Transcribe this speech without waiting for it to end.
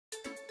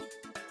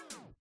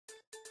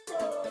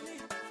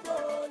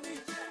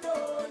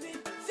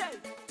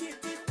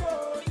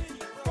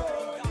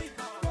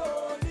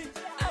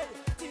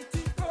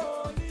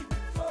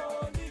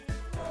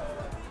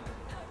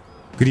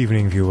Good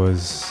evening,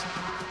 viewers,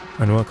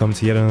 and welcome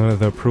to yet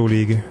another Pro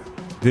League,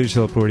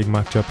 Digicel Pro League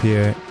matchup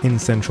here in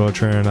Central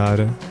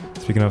Trinidad.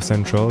 Speaking of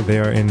Central, they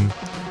are in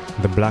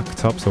the black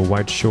tops or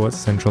white shorts,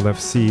 Central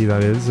FC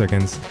that is,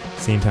 against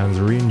St. Anne's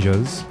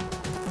Rangers.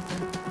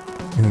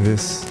 In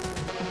this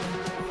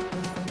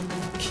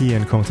key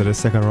encounter, the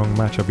second round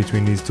matchup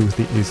between these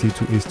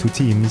two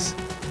teams.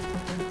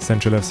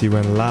 Central FC,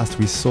 when last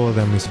we saw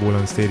them, is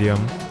Boland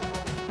Stadium.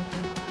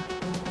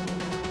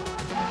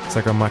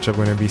 Second matchup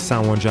going to be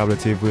San Juan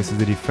Jablete versus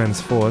the Defense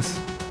Force.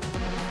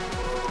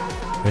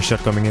 The shot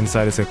coming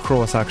inside is a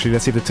cross actually.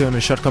 Let's see the turn,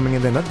 the shot coming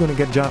in. They're not going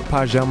to get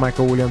past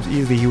Michael Williams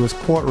easily. He was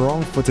caught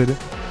wrong-footed.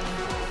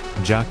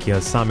 Jack here,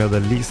 Samuel,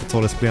 the least, the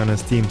tallest player on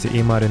his team, to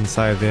aim at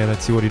inside there.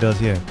 Let's see what he does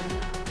here.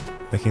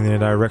 Looking in the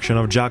direction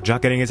of Jack.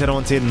 Jack getting his head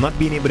on it, not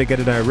being able to get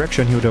the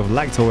direction he would have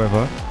liked,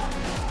 however.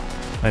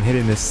 And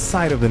hitting the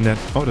side of the net,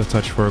 out of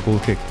touch for a goal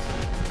kick.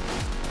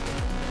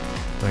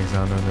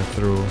 Alexander on the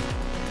throw.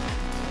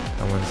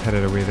 That one's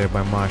headed away there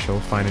by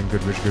Marshall, finding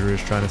Goodrich. Goodrich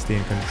trying to stay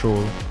in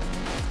control.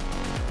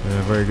 And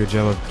a very good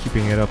job of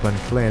keeping it up and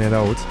clearing it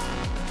out.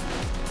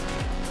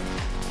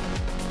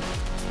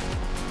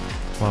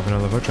 Marvin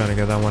Oliver trying to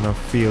get that one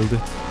upfield.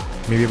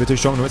 Maybe a bit too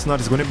strong. No, it's not.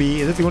 It's going to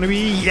be. Is it going to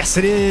be? Yes,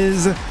 it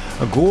is.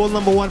 A goal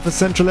number one for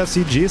Central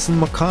FC. Jason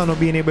McConnell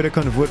being able to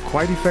convert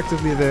quite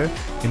effectively there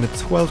in the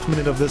 12th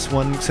minute of this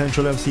one.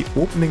 Central FC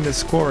opening the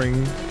scoring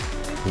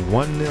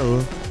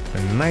 1-0.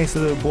 A nice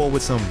little ball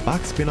with some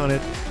backspin on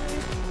it.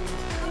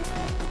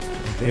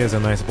 There's a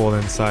nice ball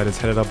inside. It's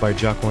headed up by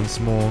Jack once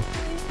more.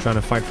 Trying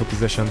to fight for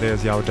possession.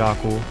 There's Yao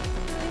Darko.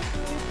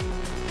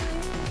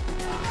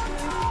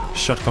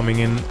 Shot coming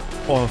in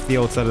off the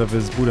outside of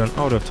his boot and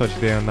out of touch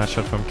there, and that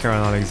shot from Karen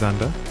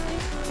Alexander.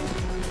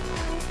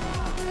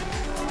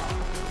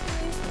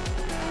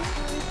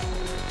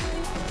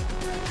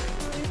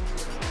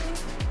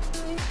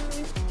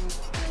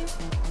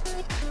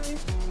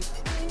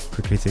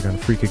 Quickly taken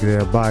free kick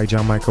there by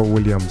John Michael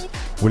Williams.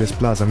 Willis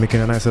Plaza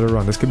making a nice little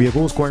run. This could be a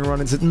goal scoring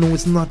run. No,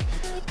 it's not.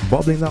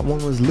 Bobbling that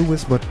one was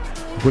Lewis, but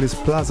Willis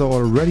Plaza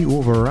already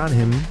overran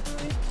him.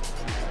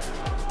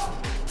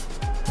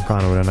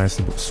 McConnell with a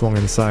nice swung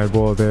inside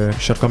ball there.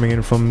 Shot coming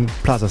in from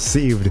Plaza,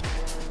 saved.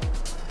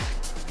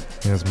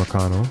 Here's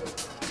McConnell.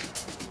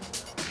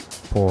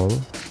 Paul.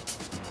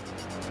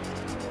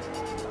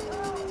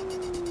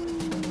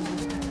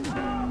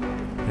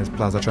 Here's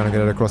Plaza trying to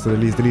get it across to the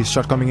Lees. The Lees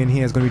shot coming in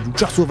here is going to be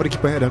just over the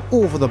keeper head and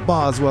over the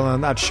bar as well,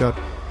 and that shot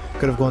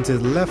could have gone to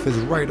his left, his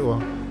right, or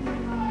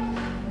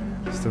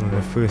still in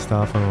the first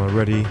half, and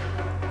already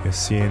you're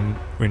seeing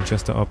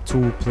Winchester up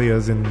 2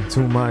 players in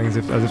 2 minds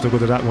as if to go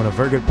to that one. A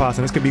very good pass,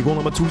 and this could be goal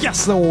number 2.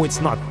 Yes, no,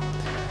 it's not.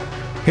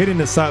 Hitting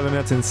the side of the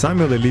net. And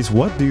Samuel, at least,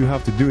 what do you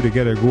have to do to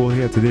get a goal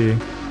here today?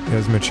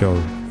 Here's Mitchell.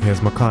 Here's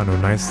McConnell.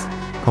 Nice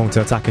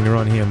counter-attacking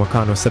run here.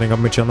 McConnell setting up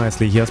Mitchell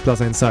nicely. Here's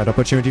Plaza inside.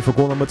 Opportunity for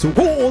goal number 2.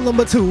 Goal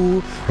number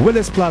 2!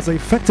 Willis Plaza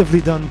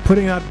effectively done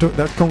putting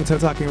that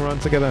counter-attacking run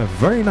together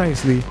very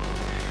nicely.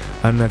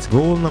 And that's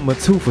goal number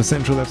 2 for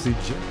Central FC.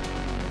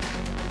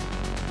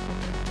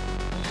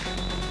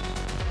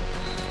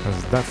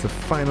 As that's the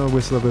final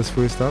whistle of this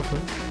first half.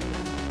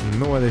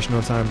 No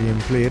additional time being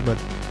played, but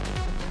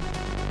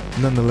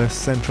nonetheless,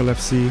 Central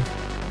FC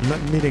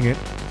not needing it.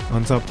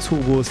 On top,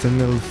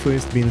 2-0.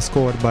 First being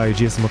scored by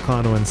Jason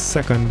McConnell and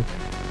second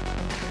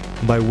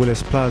by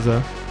Willis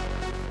Plaza.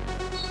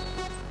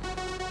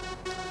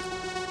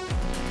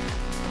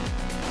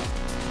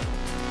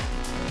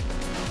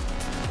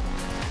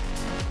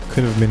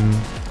 Could have been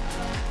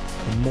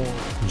more.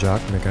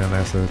 Jack making a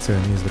nice little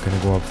turn. He's looking to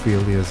go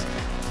upfield. He has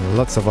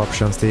lots of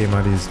options to aim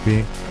at. He's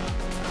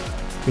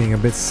being a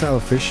bit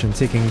selfish and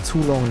taking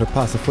too long to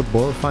pass the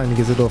football. Finally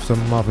gives it off to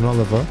Marvin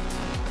Oliver.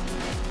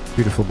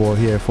 Beautiful ball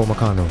here for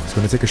McConnell. He's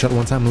going to take a shot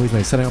one time. No, he's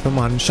not. Setting up a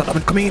man. Shot up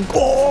and coming in.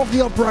 Oh, off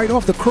the upright,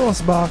 off the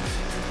crossbar.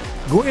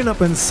 Going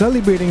up and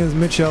celebrating as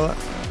Mitchell.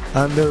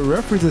 And the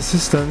referee's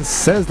assistant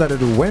says that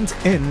it went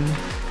in.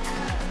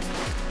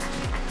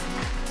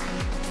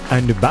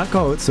 And back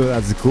out. So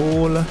that's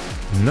goal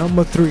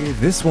number 3.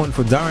 This one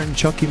for Darren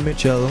Chucky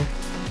Mitchell.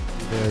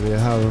 There they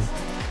have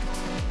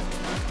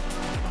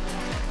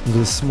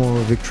the small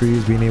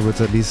victories, being able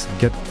to at least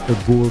get a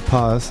goal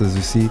pass. As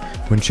you see,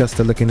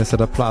 Winchester looking to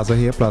set up Plaza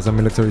here. Plaza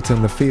military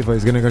turn the favor.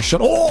 He's going to get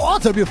shot. Oh,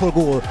 what a beautiful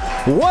goal!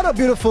 What a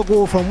beautiful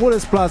goal from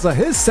Willis Plaza.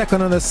 His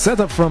second on the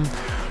setup from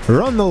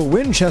Ronald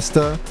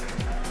Winchester.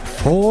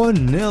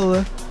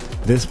 4-0.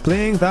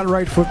 Displaying that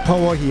right foot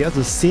power. He has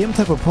the same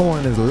type of power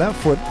on his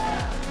left foot.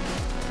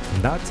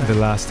 That's the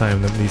last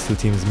time that these two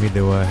teams meet.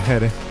 They were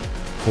ahead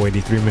for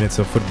 83 minutes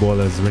of football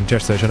as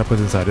Winchester trying to put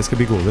inside. This could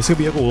be a goal. This could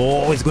be a goal.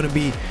 Oh, it's going to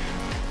be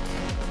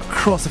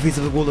across the face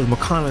of the goal as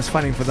McConnell is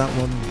fighting for that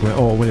one.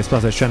 Oh, Willis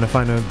Plaza is trying to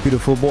find a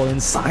beautiful ball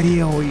inside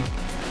here. Oh, he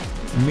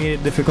made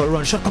a difficult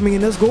run. Shot coming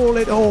in. This goal.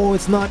 Oh,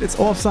 it's not. It's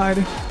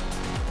offside.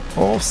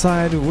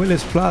 Offside.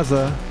 Willis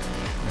Plaza.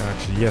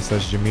 Actually, yes,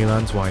 that's Jamil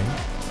Antoine.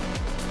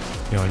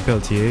 Jan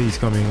Peltier. He's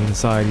coming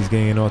inside. He's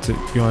getting it out to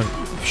Jan.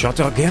 Shot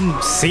again.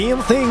 Same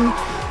thing.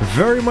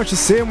 Very much the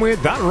same way.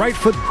 That right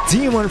foot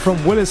demon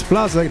from Willis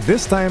Plaza.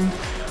 This time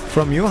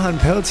from Johan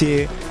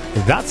Peltier.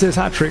 That's his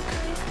hat-trick.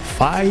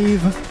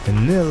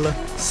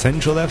 5-0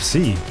 Central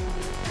FC.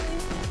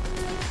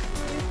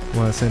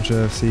 Well, Central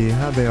FC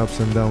had their ups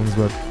and downs,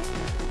 but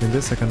in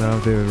the second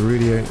half they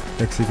really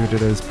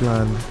executed as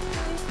planned,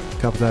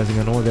 capitalizing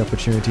on all the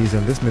opportunities,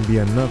 and this may be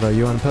another.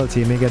 Johan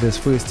Peltier may get his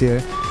first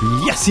here.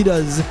 Yes, he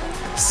does.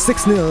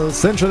 6-0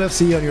 Central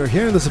FC, and you're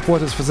hearing the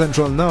supporters for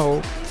Central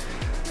now.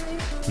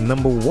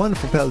 Number 1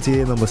 for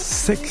Peltier, number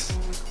 6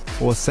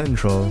 for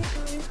Central,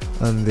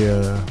 and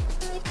they're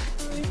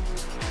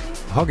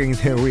hugging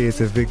their way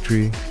to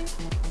victory.